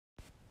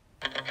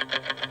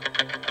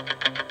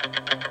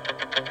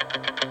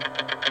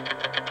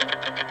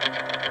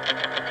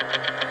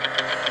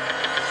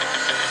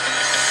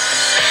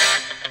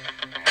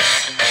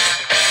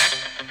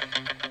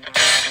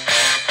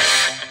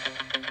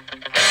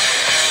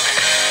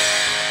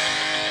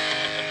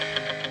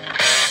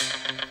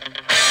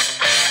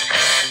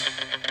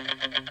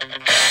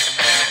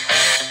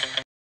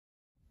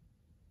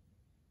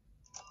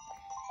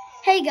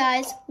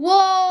guys.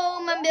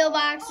 Whoa, my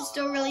mailbox is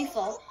still really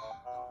full.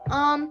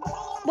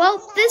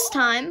 Well, this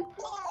time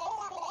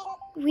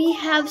we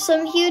have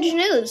some huge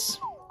news.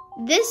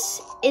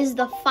 This is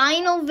the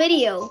final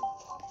video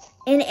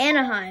in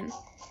Anaheim.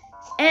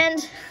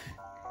 And,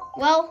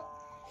 well,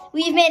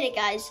 we've made it,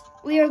 guys.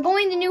 We are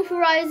going to New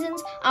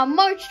Horizons on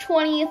March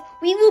 20th.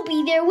 We will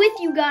be there with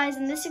you guys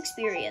in this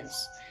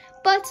experience.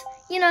 But,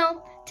 you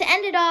know, to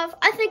end it off,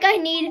 I think I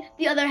need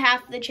the other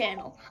half of the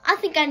channel. I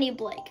think I need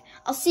Blake.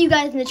 I'll see you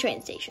guys in the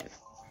train station.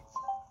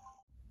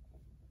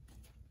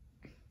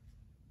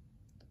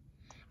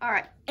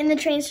 Alright, in the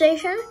train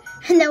station,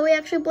 and that way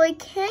actually Blake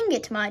can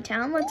get to my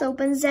town. Let's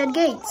open Zed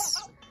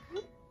gates.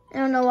 I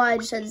don't know why I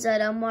just said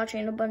Zed. I'm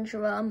watching a bunch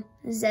of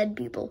Zed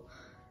people.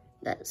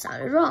 That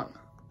sounded wrong.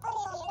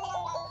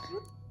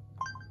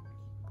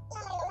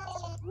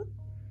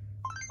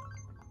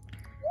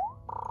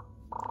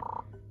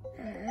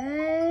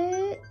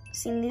 Alright,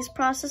 seen these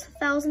process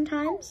 1,000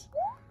 times.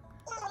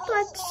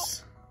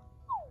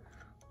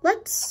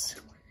 Let's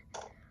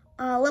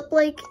let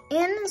Blake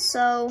in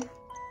so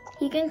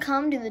he can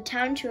come do the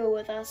town tour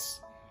with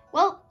us.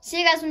 Well,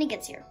 see you guys when he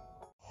gets here.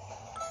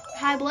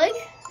 Hi, Blake.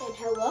 And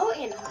hello,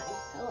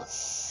 Anaheim.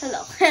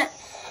 Hello.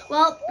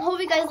 Well, hope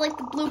you guys liked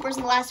the bloopers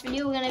in the last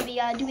video. We're gonna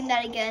be doing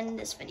that again in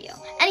this video.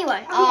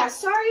 Anyway. Yeah,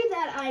 sorry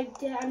that I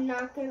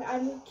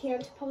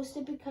can't post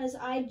it because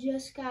I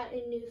just got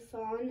a new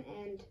phone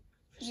and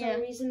for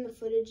some reason the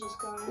footage is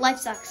gone. Life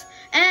sucks.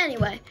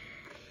 Anyway.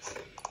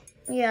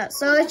 Yeah,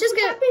 so it's just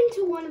gonna happen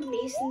to one of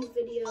Mason's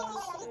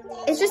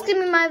videos. It's just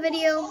gonna be my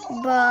video,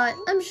 but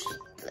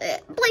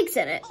Blake's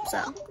in it,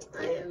 so.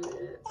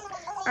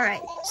 All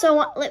right. So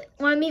want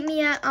to meet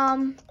me at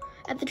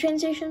the train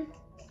station?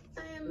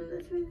 I am in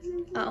the train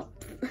station. Oh.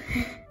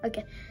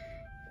 Okay.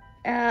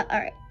 All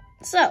right.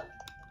 So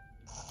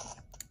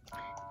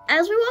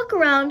as we walk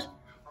around,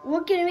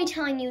 we're gonna be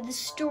telling you the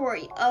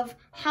story of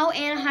how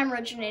Anaheim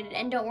originated.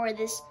 And don't worry,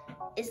 this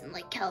isn't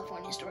like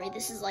California story.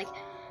 This is like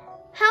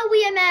how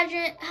we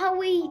imagine how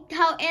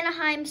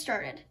Anaheim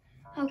started.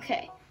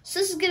 Okay. So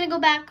this is gonna go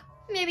back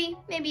maybe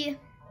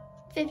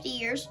 50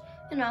 years,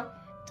 you know.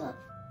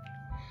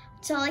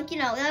 So like, you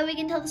know, that we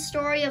can tell the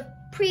story of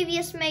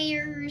previous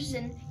mayors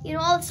and, you know,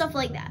 all that stuff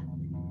like that.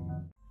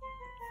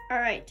 All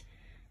right.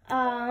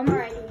 All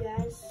right, you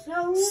guys.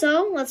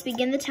 So let's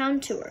begin the town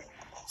tour.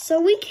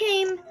 So we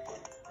came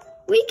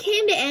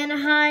to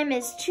Anaheim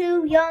as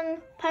two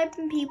young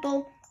piping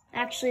people.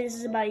 Actually, this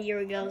is about a year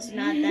ago, so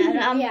not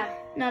that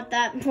not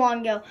that long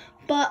ago.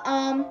 But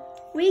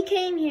we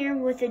came here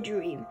with a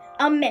dream,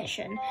 a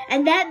mission,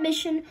 and that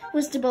mission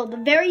was to build the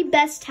very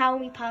best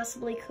town we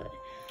possibly could.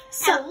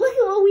 So look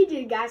at what we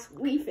did, guys.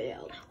 We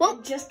failed. Well,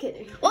 just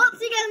kidding. Well,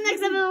 see you guys in the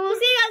next episode. We'll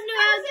see you guys in the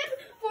next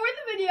episode for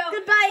the video.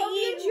 Goodbye. Hope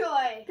you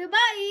enjoy.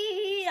 Goodbye.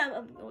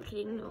 I'm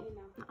kidding. No.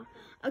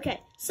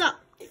 Okay, so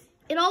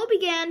it all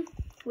began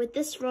with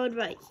this road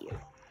right here.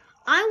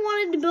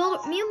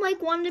 Me and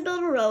Mike wanted to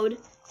build a road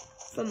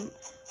from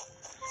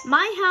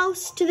my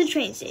house to the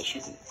train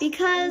station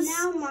because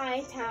now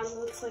my town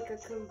looks like a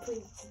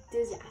complete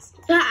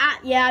disaster.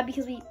 Yeah,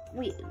 because we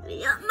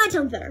my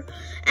town's better.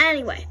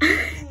 Anyway.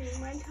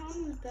 My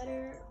town was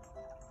better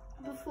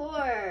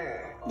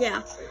before.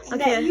 Yeah.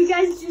 Okay. You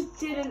guys just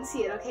didn't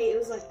see it. Okay, it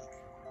was like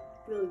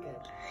really good.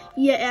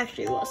 Yeah,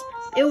 actually it was.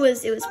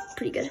 It was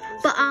pretty good.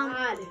 But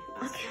okay.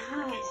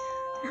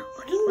 No,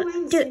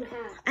 okay. Dude,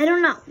 I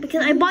don't know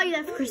because I bought you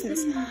that for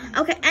Christmas.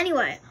 Okay.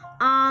 Anyway,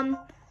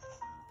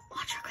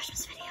 watch our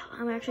Christmas video.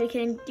 I'm actually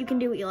kidding. You can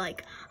do what you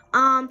like.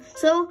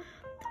 So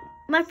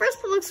my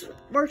first public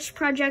works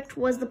project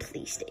was the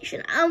police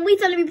station. We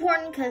thought it'd be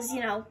important because,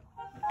 you know,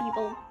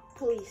 people.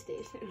 Police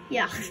station.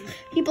 Yeah,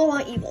 people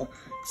are evil.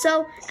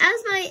 So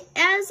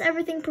as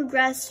everything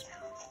progressed,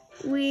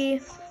 we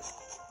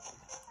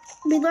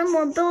learned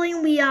more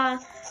building.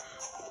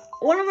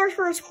 One of our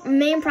first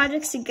main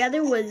projects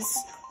together was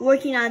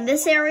working on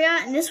this area,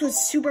 and this was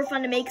super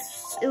fun to make.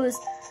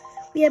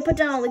 We had put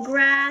down all the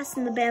grass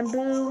and the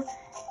bamboo.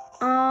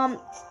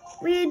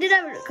 We did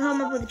have to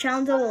come up with a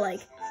challenge though,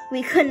 like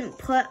we couldn't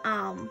put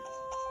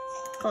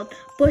called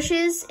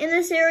bushes in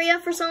this area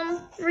for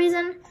some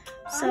reason.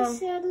 So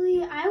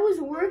sadly, I was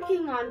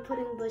working on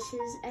putting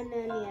bushes, and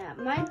then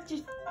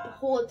the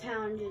whole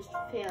town just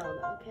failed.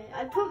 Okay,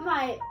 I put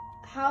my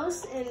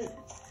house in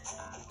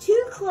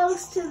too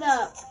close to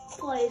the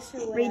place or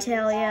whatever.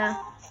 Retail, yeah.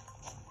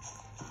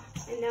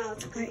 And now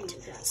it's great.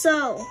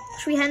 So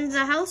should we head into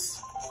the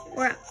house?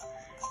 We're out.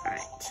 All right.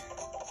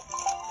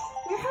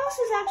 Your house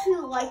is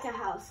actually like a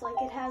house.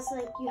 Like it has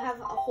you have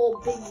a whole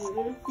big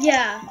room.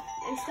 Yeah.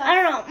 And stuff. I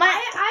don't know.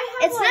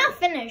 It's not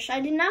finished. I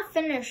did not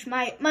finish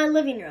my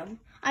living room.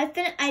 I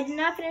did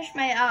not finish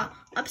my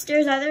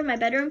upstairs either, my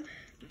bedroom.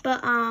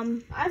 But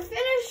I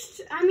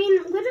finished. I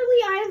mean,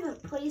 literally, I have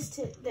a place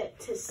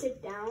to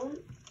sit down.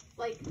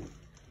 Like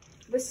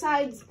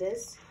besides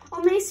this.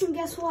 Oh, Mason,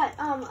 guess what?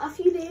 A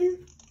few days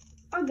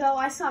ago,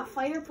 I saw a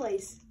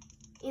fireplace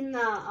in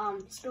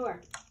the store.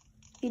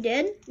 You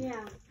did?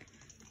 Yeah.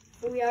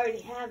 But we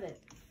already have it.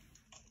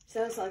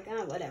 So it's like,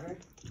 oh, whatever.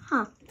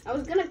 Huh. I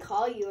was gonna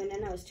call you and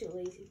then I was too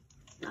lazy.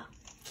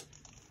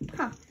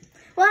 Huh.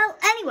 Well,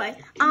 anyway,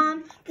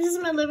 this is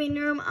my living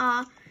room.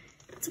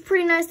 It's a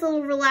pretty nice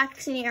little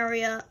relaxing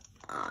area.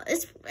 I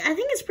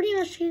think it's pretty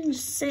much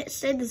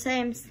stayed the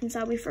same since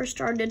we first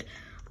started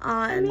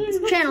this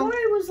channel. Before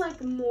it was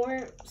like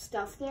more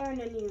stuff there,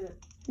 and then you.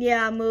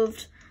 Yeah,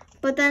 moved.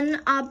 But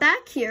then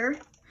back here,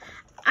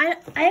 I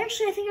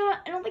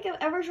don't think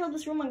I've ever showed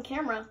this room on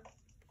camera.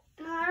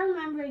 No, I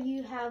remember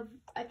you have.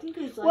 I think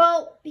it was like.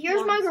 Well,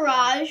 here's my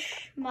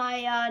garage.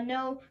 My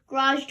no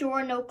garage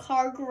door, no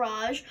car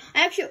garage.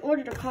 I actually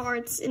ordered a car.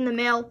 It's in the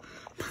mail.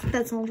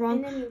 That sounds wrong.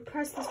 And then you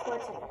press this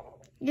button.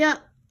 Yeah.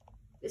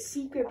 The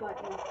secret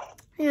button.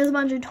 Here's a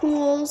bunch of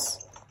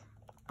tools.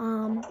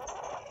 My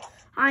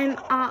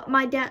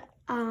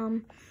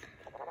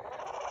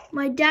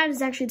dad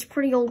is actually, it's a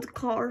pretty old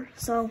car,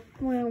 so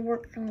we're gonna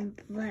work on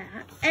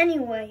that.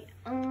 Anyway,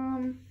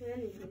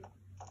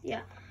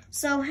 yeah.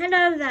 So head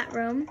out of that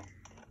room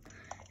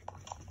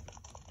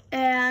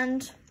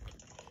and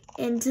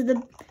into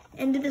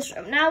this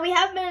room. Now we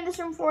have been in this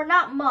room for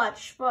not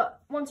much,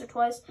 but once or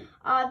twice.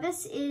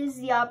 This is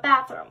the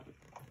bathroom.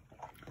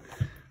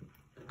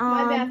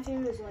 My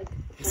bathroom is like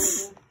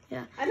horrible.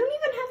 Yeah. I don't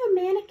even have a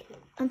mannequin.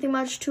 Nothing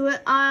much to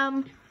it.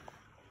 I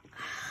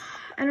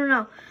don't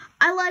know.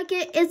 I like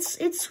it.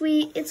 It's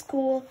sweet. It's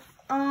cool.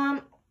 There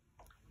are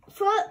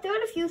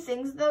a few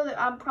things though that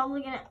we're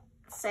probably gonna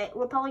say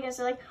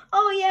like,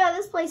 oh yeah,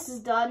 this place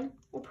is done.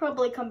 We'll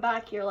probably come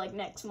back here like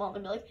next month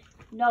and be like,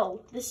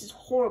 no, this is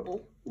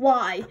horrible.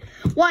 Why?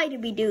 Why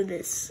did we do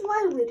this?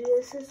 Why did we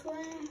do this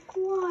way?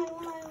 Why?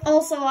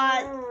 Also,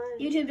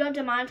 YouTube don't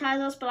demonetize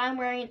us, but I'm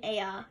wearing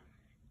a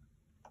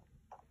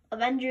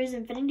Avengers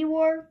Infinity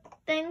War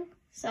thing,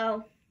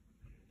 so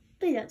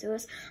please don't do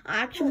us.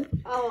 Actually,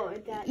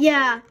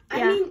 yeah.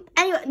 I mean,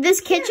 anyway,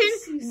 this kitchen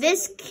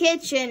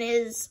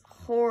is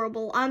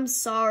horrible. I'm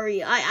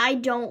sorry. I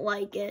don't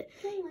like it.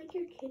 You don't like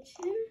your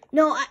kitchen?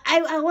 No,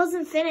 I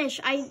wasn't finished.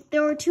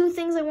 There were two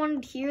things I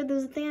wanted here. There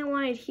was a thing I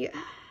wanted here.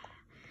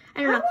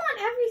 I don't know. I want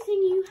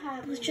everything you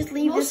have. Let's just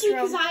leave this room.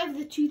 Mostly because I have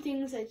the two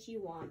things that you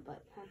want,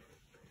 but.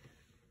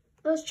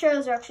 Those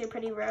chairs are actually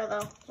pretty rare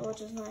though,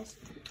 which is nice.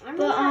 I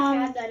remember I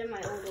had that in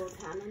my old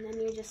town, and then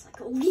you're just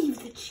like, oh, leave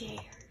the chairs.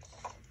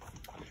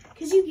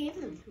 Because you gave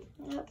them to me.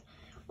 Yep.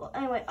 Well,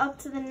 anyway, up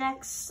to the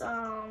next,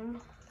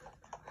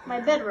 my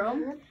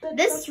bedroom.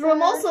 This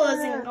room also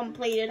isn't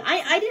completed.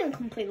 I didn't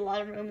complete a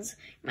lot of rooms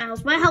in my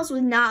house. My house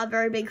was not a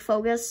very big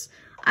focus.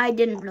 I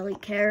didn't really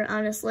care,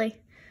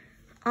 honestly.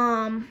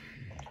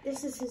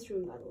 This is his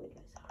room, by the way,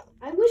 guys.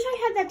 I wish I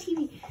had that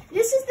TV.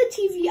 This is the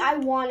TV I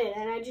wanted,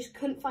 and I just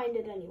couldn't find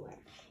it anywhere.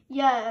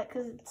 Yeah,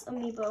 because it's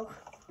Amiibo.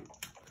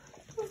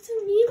 What's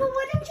Amiibo?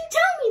 Why didn't you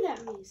tell me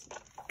that, Mason?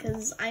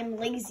 Because I'm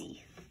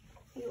lazy.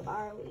 You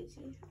are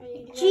lazy.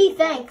 Gee,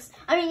 thanks.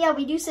 I mean, yeah,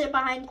 we do sit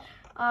behind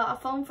a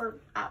phone for.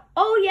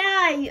 Oh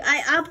yeah,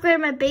 I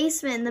upgraded my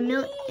basement in the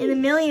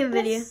Million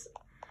video.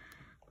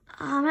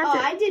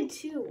 I did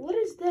too. What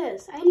is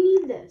this? I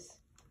need this.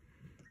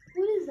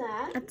 What is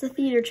that? That's a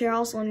theater chair,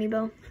 also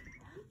Amiibo.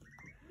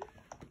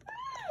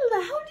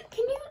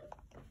 Can you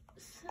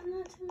send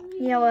that to me?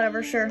 Yeah,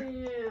 whatever, sure.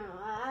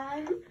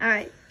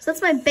 Alright, so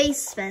that's my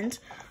basement.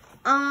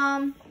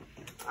 I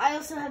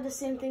also have the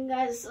same thing,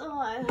 guys. Oh,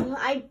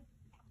 I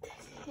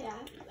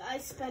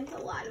spent a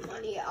lot of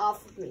money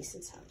off of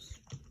Mason's house.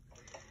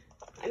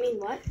 I mean,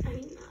 what?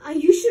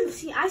 You should have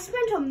seen. I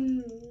spent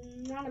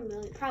not a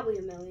million, probably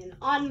 $1 million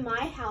on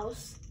my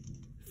house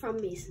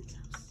from Mason's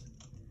house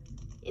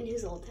in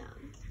his old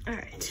town.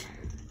 Alright.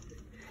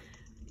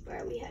 Where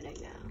are we heading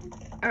now?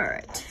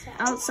 Alright,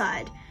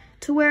 outside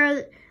to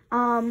where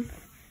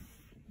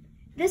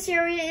this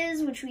area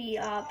is, which we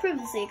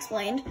previously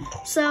explained.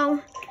 So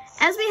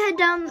as we head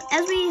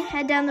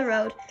down the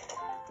road,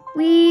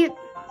 we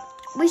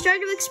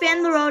started to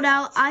expand the road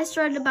out. I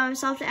started by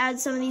myself to add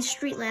some of these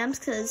street lamps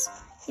because,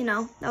 you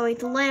know, that way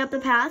to lay up the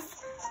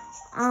path.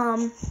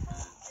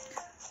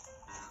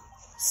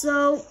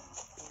 So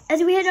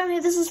as we head down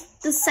here, this is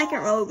the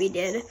second road we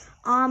did.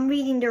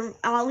 Leading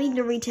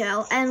to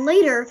retail, and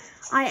later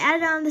I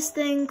added on this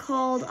thing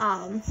called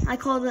I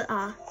called it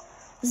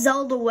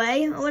Zelda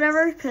Way or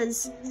whatever,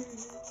 because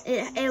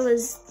it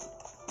was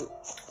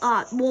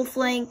Wolf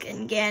Link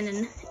and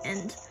Ganon,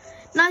 and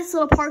nice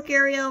little park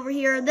area over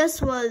here.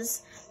 This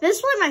was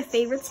my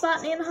favorite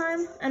spot in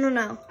Anaheim. I don't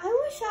know. I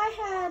wish I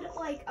had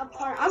like a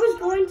park. I was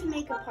going to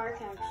make a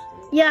park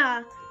actually.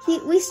 Yeah,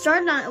 we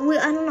started on.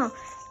 I don't know.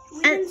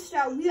 We didn't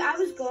start. I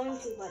was going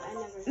to, but I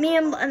never. Me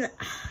and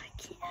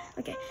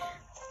okay.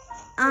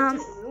 I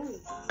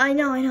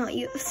know. I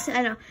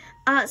know.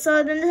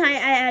 So then I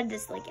added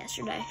this like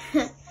yesterday.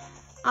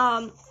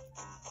 Oh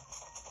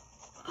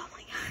my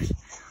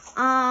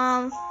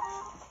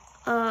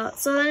gosh.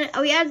 So then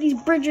we added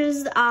these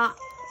bridges. The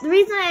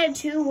reason I added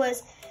two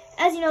was,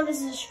 as you know,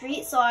 this is a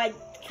street, so I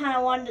kind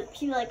of wanted to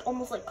keep like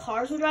almost like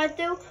cars would ride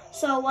through.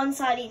 So one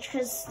side each,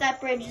 because that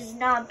bridge is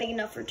not big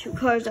enough for two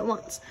cars at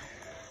once.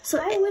 So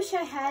I wish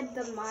I had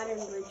the modern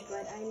bridge,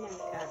 but I never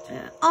got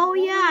to. oh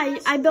yeah,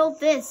 I built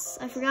this.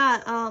 I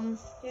forgot.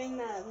 During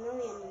the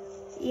million.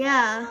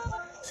 Yeah.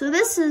 So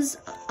this is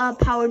a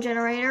power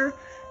generator.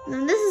 And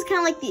then this is kind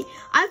of like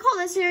I call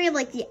this area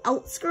like the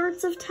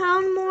outskirts of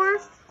town more.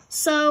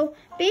 So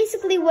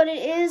basically what it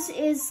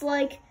is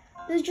like,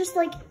 there's just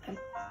like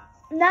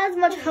not as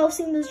much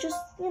housing. There's just,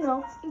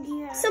 Yeah.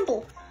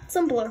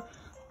 simpler.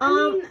 I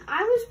mean,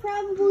 I was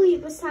probably,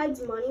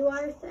 besides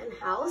Moneyworth and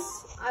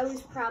house, I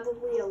was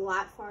probably a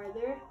lot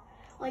farther.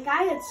 Like,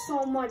 I had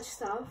so much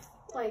stuff,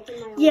 like,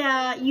 in my own.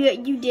 Yeah,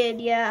 you did,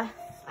 yeah.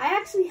 I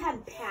actually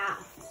had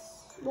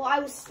paths. Well, I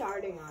was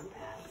starting on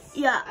paths.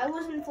 Yeah. I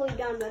wasn't fully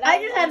done, but I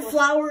just had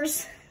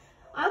flowers.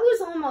 I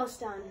was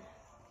almost done.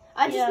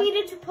 I just Yeah.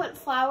 needed to put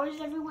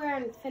flowers everywhere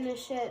and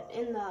finish it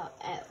in the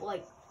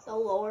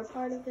lower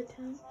part of the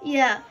town.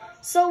 Yeah.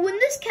 So when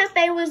this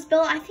cafe was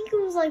built, I think it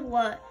was like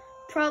what?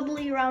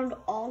 Probably around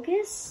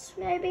August,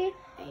 maybe?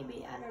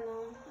 Maybe, I don't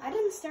know. I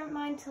didn't start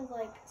mine till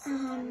like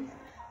September.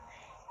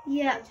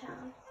 Yeah.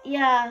 Town.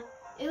 Yeah.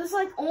 It was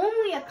like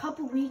only a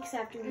couple weeks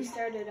after we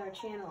started our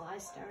channel, I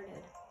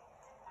started.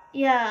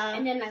 Yeah.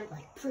 And then I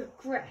like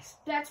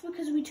progressed. That's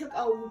because we took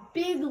a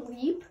big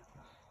leap.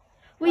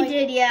 We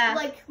did, yeah.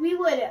 Like we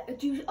would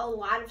do a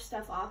lot of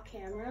stuff off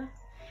camera.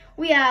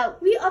 We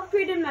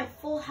upgraded my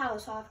full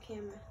house off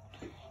camera.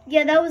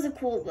 yeah, that was a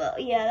cool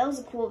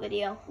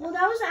video. Well,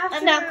 that was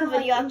after Not cool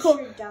video, like, cool.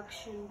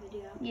 introduction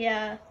video.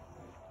 Yeah.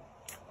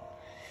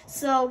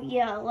 So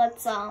yeah,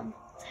 let's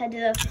head to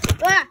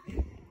the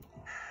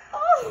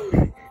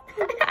Oh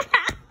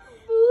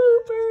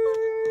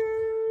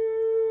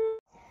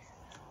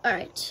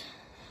Alright.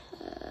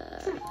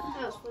 That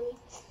was funny.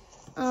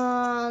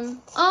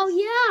 Oh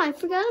yeah, I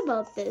forgot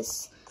about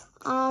this.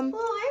 Oh,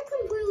 I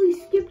completely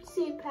skipped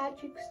St.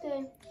 Patrick's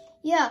Day.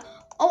 Yeah.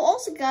 Oh,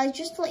 also guys,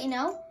 just to let you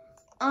know,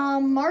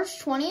 March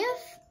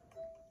 20th,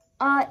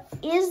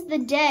 is the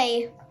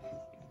day,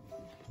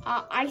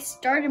 I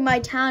started my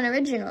town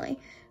originally.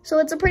 So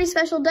it's a pretty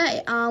special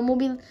day. We'll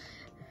be,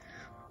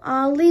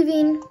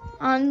 leaving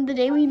on the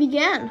day we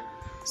began.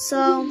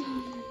 So,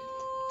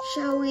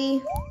 shall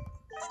we?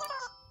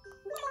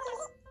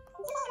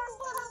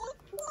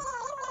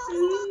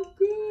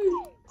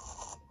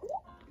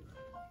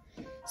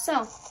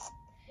 So,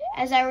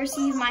 as I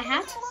receive my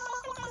hat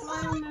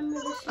I remember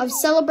this. of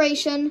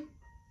celebration,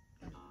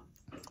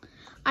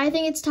 I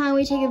think it's time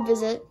we take a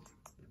visit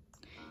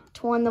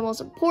to one of the most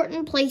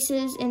important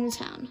places in the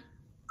town.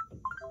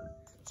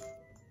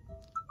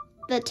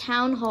 The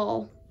town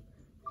hall.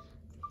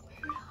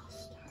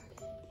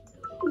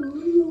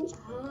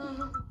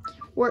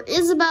 Where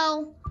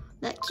Isabel,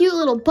 that cute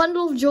little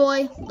bundle of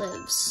joy,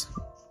 lives.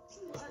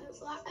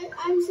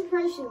 I'm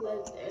surprised she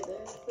lived there.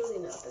 There's really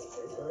nothing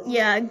to do.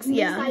 Yeah.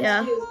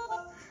 Besides do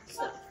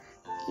stuff.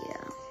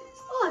 Yeah.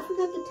 Oh, I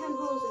forgot the 10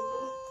 holes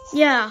in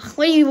Yeah.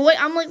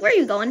 I'm like, where are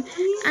you going?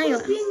 there.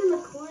 Anyway. Being in the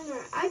corner.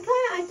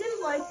 I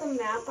didn't like the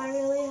map I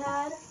really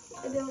had.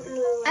 I don't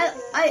really like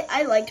it.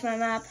 I liked my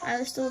map.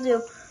 I still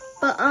do.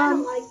 But I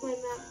don't like my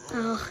map.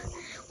 oh,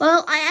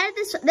 well, I added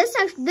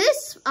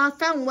this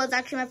fountain was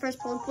actually my first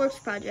public works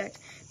project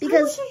I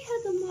because wish I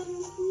had the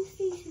modern police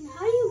station.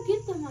 How do you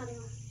get the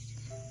modern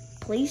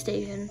police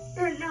station,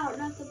 Or no,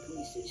 not the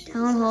police station.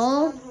 town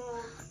hall.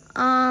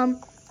 Town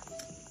hall.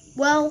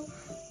 Well,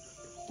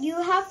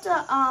 you have to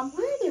Why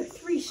are there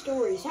 3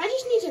 stories? I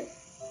just need to.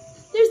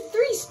 There's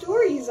 3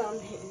 stories on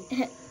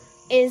here.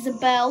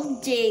 Isabel,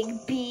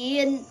 Digby,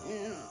 and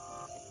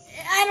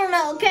I don't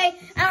know. Okay,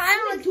 I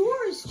don't The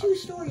door is 2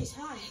 stories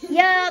high.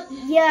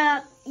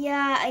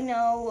 Yeah, I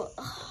know.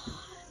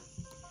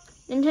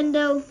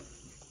 Nintendo,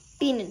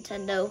 be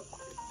Nintendo.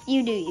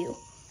 You do you.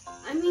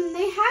 I mean,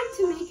 they had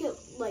to make it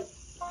like.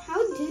 How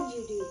did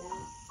you do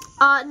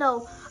that?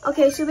 No.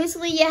 Okay, so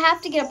basically you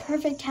have to get a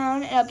perfect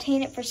town and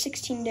obtain it for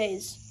 16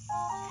 days.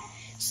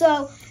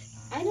 So,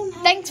 I don't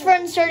have. thanks for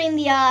inserting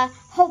the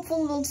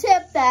hopeful little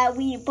tip that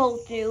we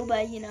both do,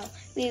 but we I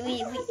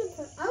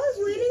was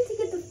waiting to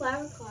get the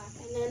flower clock,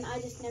 and then I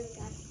just never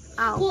got it.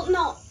 Oh. Well,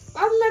 no.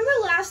 I remember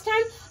last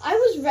time I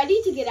was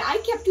ready to get it. I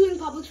kept doing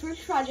public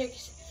works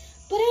projects,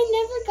 but I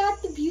never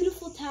got the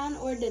beautiful town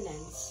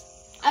ordinance.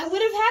 I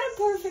would have had a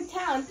perfect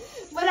town,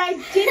 but I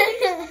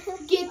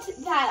didn't get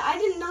that. I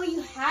didn't know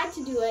you had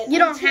to do it. You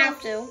don't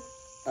have to,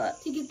 but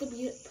To get the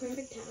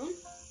perfect town?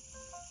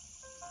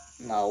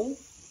 no.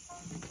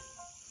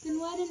 Then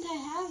why didn't I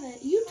have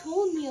it? You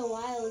told me a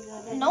while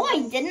ago. That No, I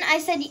didn't. I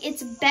said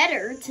it's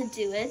better to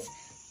do it.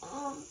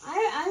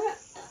 I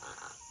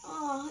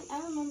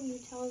remember you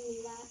telling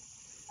me that.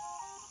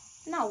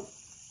 No.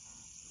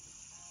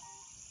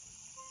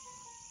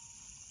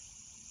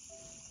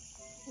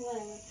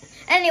 Whatever.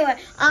 Anyway,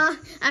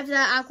 after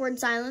that awkward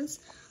silence,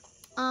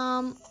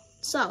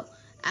 so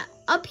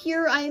up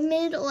here I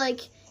made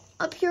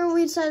up here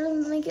we decided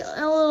to make it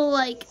a little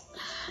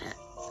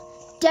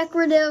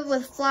decorative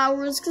with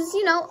flowers, because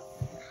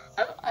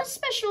a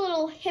special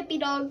little hippie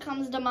dog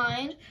comes to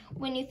mind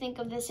when you think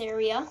of this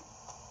area.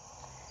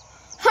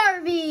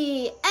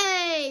 Harvey,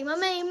 hey, my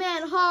main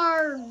man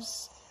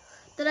Harves,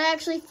 that I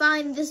actually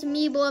find this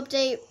amiibo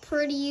update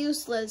pretty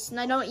useless, and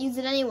I don't use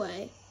it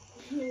anyway.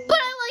 But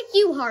I like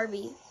you,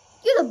 Harvey.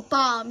 You're the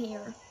bomb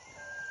here.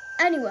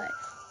 Anyway,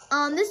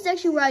 this is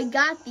actually where I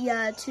got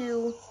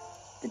the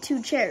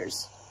two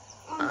chairs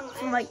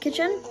from my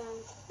kitchen.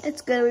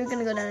 It's good. We're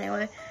gonna go down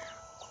anyway.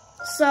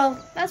 So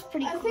that's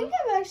pretty cool. I think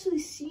I've actually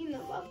seen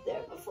them up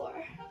there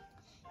before.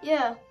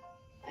 Yeah.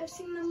 I've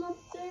seen them up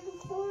there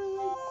before,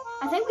 like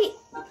I think we.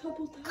 a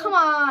couple times. Come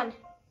on.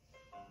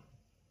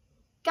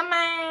 Come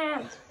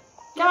on.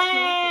 Come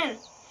on.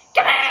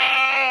 Come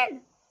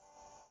on.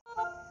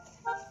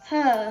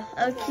 Huh.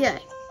 Okay.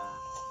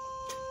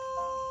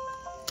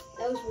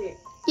 That was weird.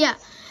 Yeah.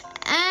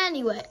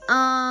 Anyway,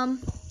 man,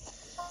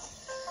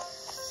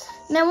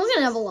 we're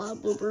gonna have a lot of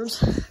bloopers.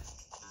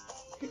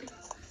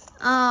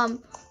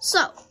 So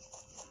I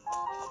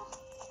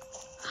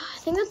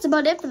think that's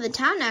about it for the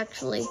town,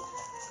 actually.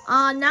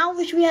 Now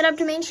should we head up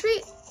to Main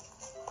Street?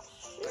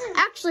 Sure.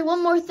 Actually,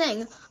 one more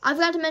thing. I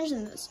forgot to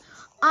mention this.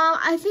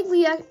 I think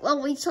we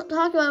talked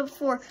about it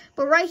before,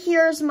 but right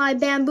here is my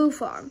bamboo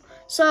farm.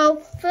 So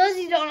for those of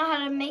you who don't know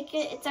how to make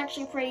it, it's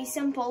actually pretty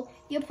simple.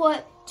 You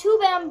put two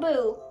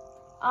bamboo,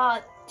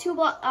 two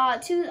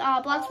blocks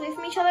away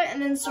from each other,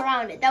 and then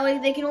surround it. That way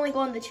they can only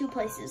go in the two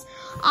places.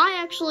 I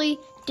actually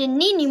didn't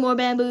need any more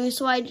bamboo,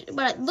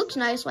 but it looked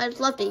nice, so I just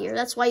left it here.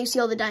 That's why you see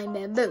all the dying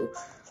bamboo.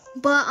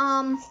 But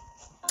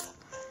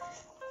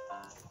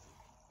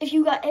if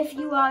you guys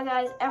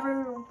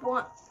ever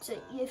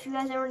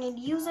need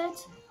to use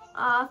it,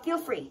 feel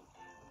free,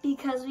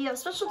 because we have a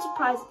special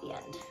surprise at the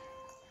end.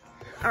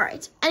 All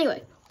right.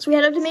 Anyway, so we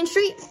head up to Main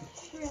Street.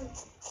 Sure. All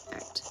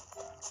right.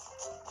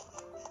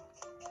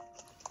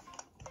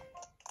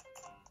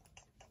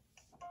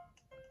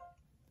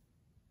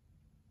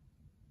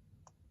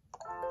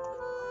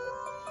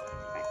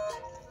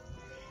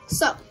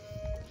 So,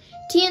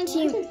 TNT.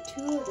 Why are there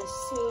two of the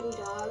same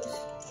dogs,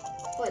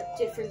 but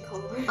different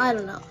colors? I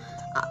don't know.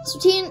 So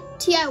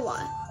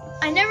TIY.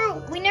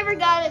 We never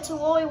got it to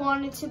what we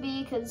wanted it to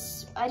be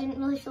because I didn't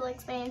really feel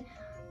like spending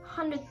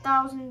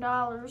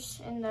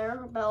 $100,000 in there,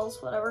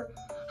 bells, whatever.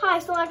 Hi, I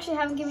still actually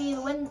haven't given you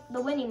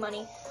the winning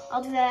money.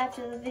 I'll do that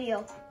after the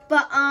video.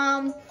 But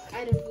I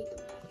don't need them.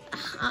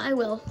 I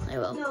will.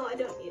 No, I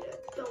don't need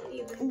it. Don't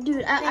even.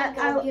 Dude,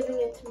 I'm giving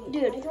it to me.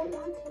 Dude. I don't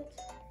want it.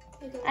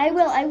 I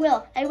will. I don't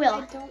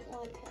want it.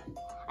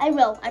 I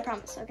will. I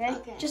promise. Okay.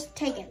 Okay. Just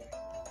take it.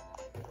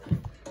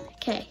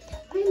 Okay.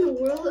 What in the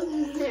world is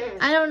in there?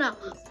 I don't know,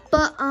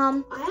 but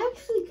I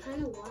actually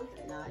kind of want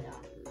it. No, I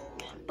don't.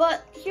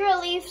 But here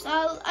at Leafs,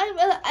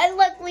 I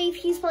like Leaf.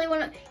 He's probably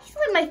one of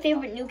my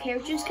favorite new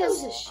characters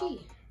because It's a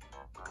she.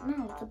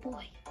 no, it's a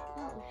boy.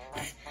 Oh.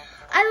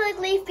 I like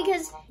Leaf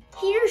because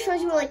he just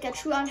shows you like a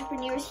true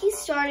entrepreneur. He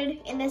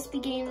started in this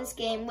beginning of this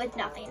game with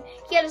nothing.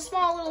 He had a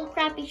small little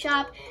crappy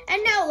shop,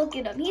 and now look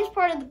at him. He's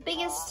part of the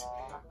biggest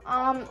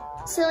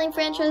sailing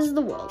franchise in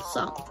the world.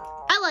 So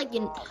I like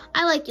you.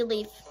 I like you,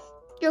 Leaf.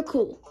 You're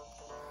cool.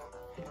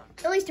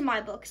 At least in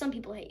my book. Some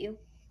people hate you.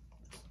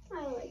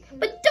 I like him.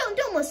 But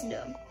don't listen to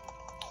him.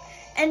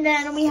 And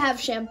then we have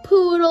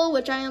Shampoodle,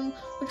 which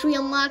we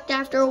unlocked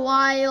after a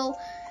while.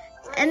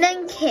 And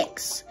then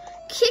Kix.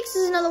 Kix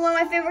is another one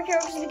of my favorite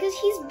characters because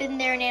he's been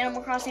there in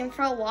Animal Crossing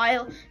for a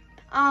while.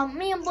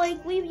 Me and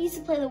Blake, we used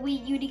to play the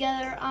Wii U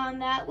together on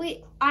that.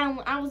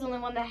 I was the only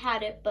one that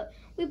had it, but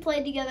we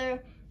played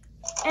together.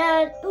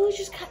 And it was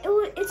just,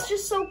 it's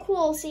just so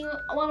cool seeing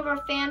one of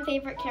our fan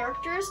favorite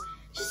characters.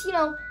 Just,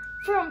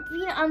 from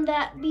being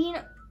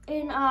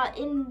in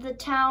the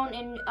town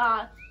and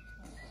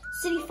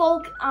city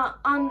folk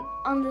on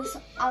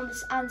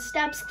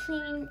steps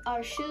cleaning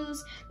our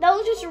shoes. That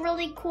was just a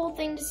really cool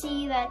thing to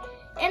see. That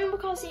Animal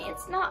Crossing,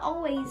 it's not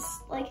always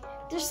like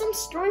there's some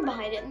story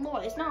behind it and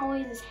lore. It's not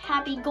always this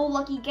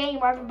happy-go-lucky game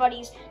where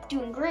everybody's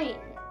doing great.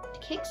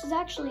 Kix is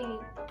actually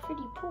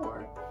pretty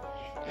poor,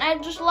 and I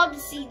just love to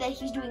see that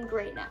he's doing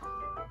great now.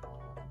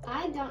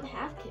 I don't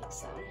have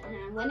Kix though,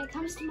 and when it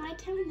comes to my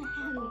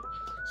town,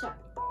 sorry,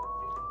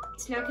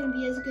 it's not gonna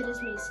be as good as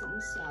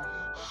Mason's. So,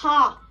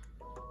 Ha!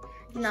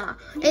 Nah,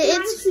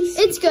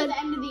 it's good.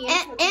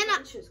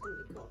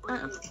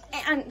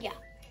 Yeah.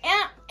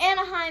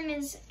 Anaheim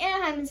is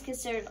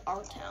considered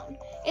our town.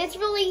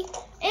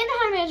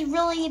 Anaheim is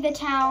really the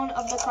town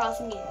of the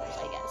Crossing Gamers,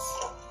 I guess.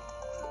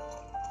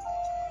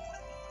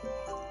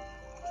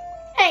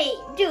 Hey,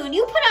 dude,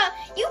 you put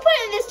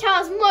in this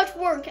town as much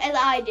work as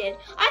I did.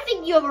 I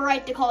think you have a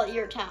right to call it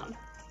your town.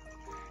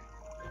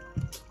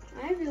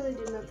 I really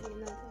did nothing in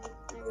that town.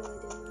 I really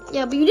didn't.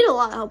 Yeah, but you did a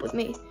lot of help with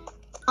me.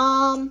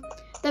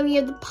 Then we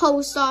have the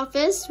post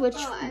office, which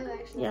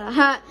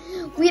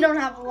we don't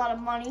have a lot of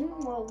money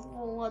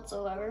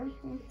whatsoever.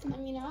 I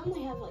mean, I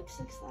only have like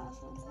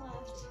 6,000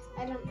 left.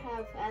 I don't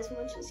have as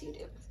much as you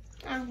do.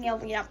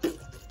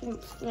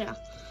 Yeah.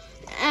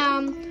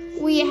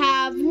 We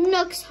have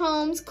Nook's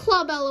Homes,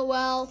 Club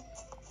LOL,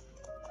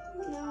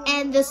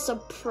 and the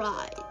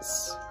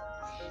surprise.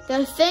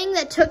 The thing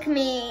that took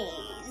me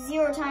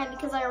 0 time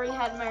because I already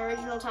had my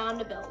original town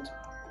to build.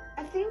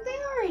 I think they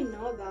already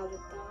know about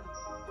it though.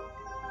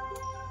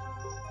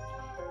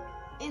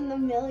 in the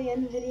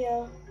million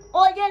video.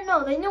 Oh yeah,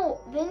 no, they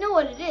know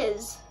what it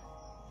is.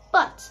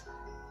 But.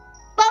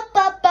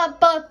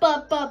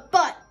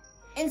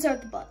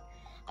 Insert the but.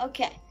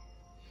 Okay.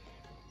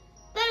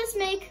 Let us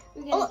make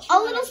a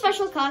little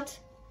special cut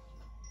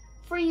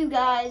for you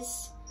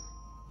guys,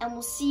 and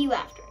we'll see you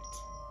after it.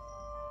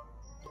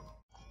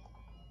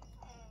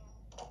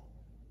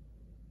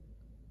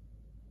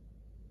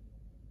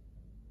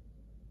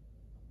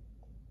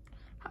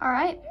 All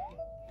right.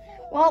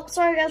 Well,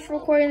 sorry guys for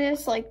recording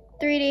this like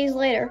 3 days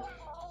later.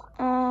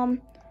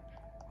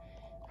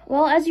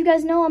 Well, as you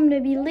guys know, I'm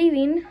gonna be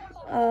leaving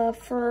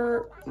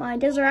for my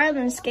desert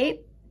island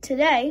escape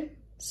today.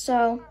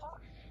 So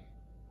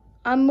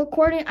I'm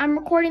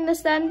recording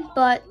this then,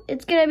 but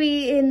it's gonna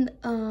be in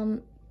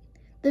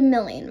the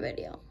million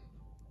video.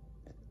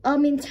 I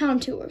mean town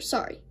tour,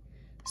 sorry.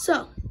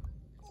 So,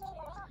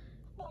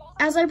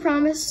 as I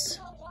promised,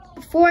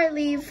 before I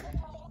leave,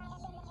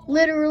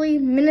 literally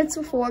minutes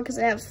before, because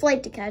I have a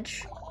flight to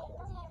catch,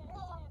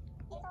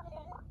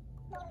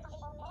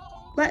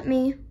 let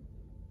me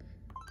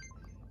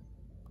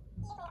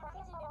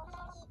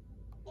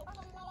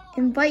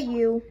invite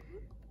you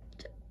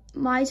to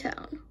my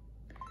town.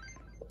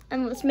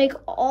 And let's make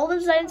all the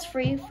designs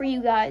free for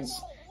you guys,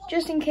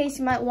 just in case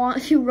you might want a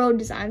few road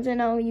designs. I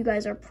know you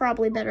guys are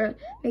probably better at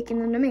making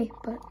them than me,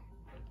 but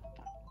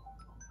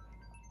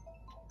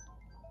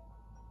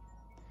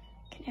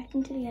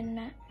connecting to the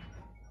internet.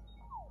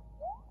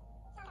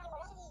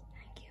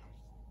 Thank you.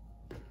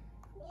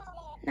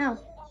 Now,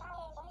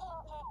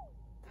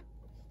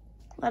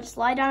 let's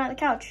lie down on the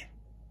couch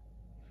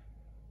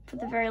for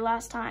the very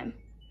last time,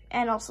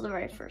 and also the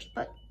very first,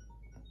 but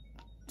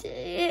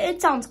it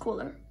sounds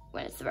cooler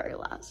when it's the very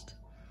last.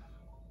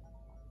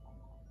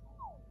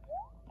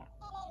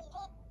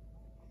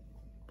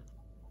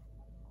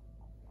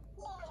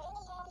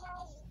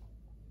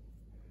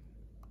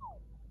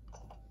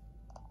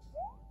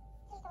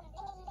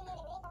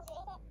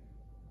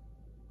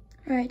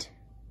 Right,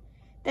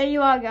 there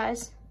you are,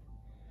 guys.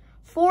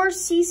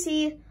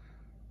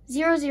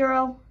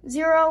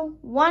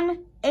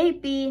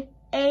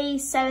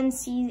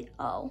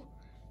 4CC00018BA7CO.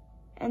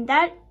 And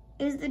that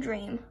is the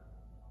dream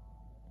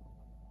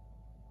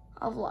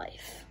of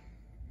life.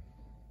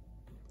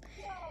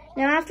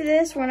 Now after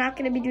this, we're not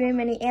going to be doing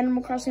many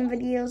Animal Crossing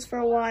videos for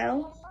a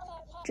while,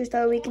 just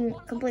so we can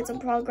complete some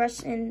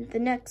progress in the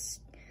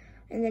next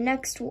on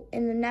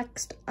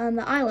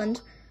the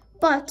island.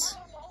 But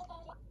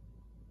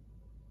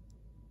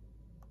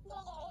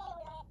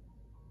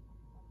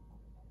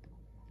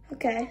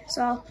okay,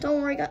 so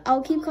don't worry,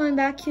 I'll keep coming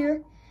back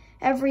here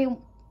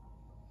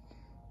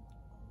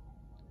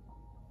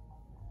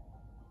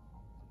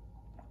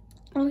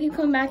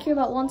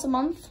about once a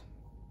month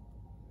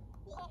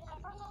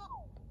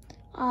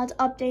to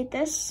update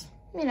this.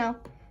 You know,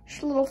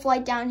 just a little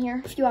flight down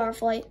here, a few hour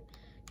flight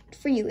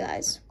for you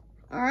guys.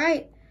 All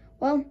right,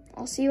 well,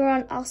 I'll see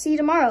you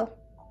tomorrow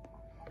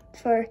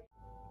for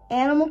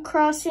Animal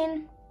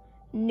Crossing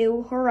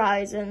New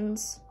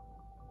Horizons.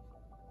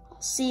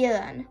 I'll see you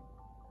then.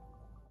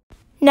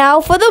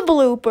 Now for the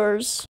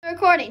bloopers.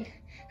 Recording.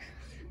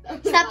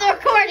 Stop the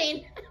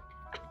recording.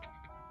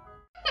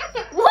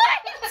 What?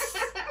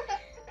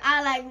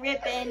 I like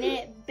ripping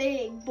it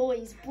big,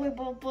 boys.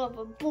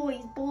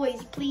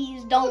 Boys,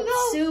 please don't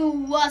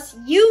sue us,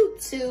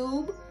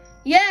 YouTube.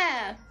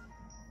 Yeah.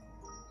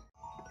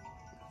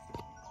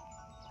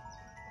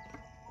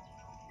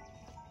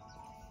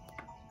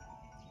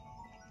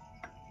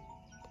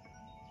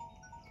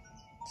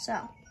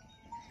 So,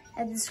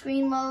 at the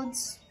screen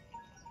modes,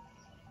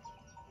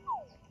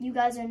 you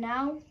guys are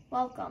now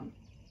welcome.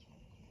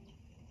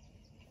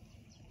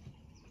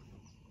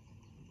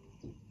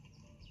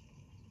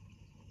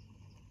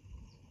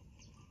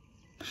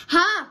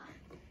 Ha!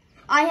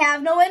 I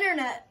have no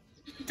internet.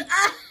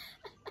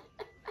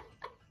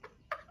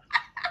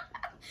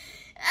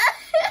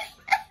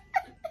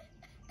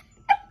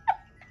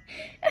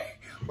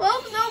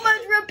 Well, so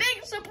much for a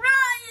big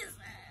surprise.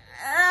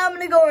 I'm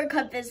gonna go and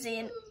cut this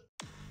scene.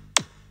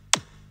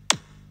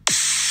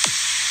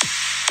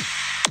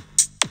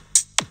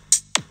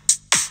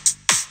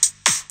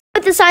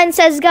 What the sign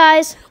says,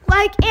 guys,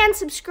 like and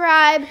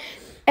subscribe,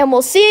 and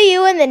we'll see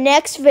you in the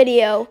next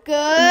video.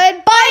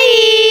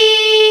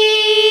 Goodbye.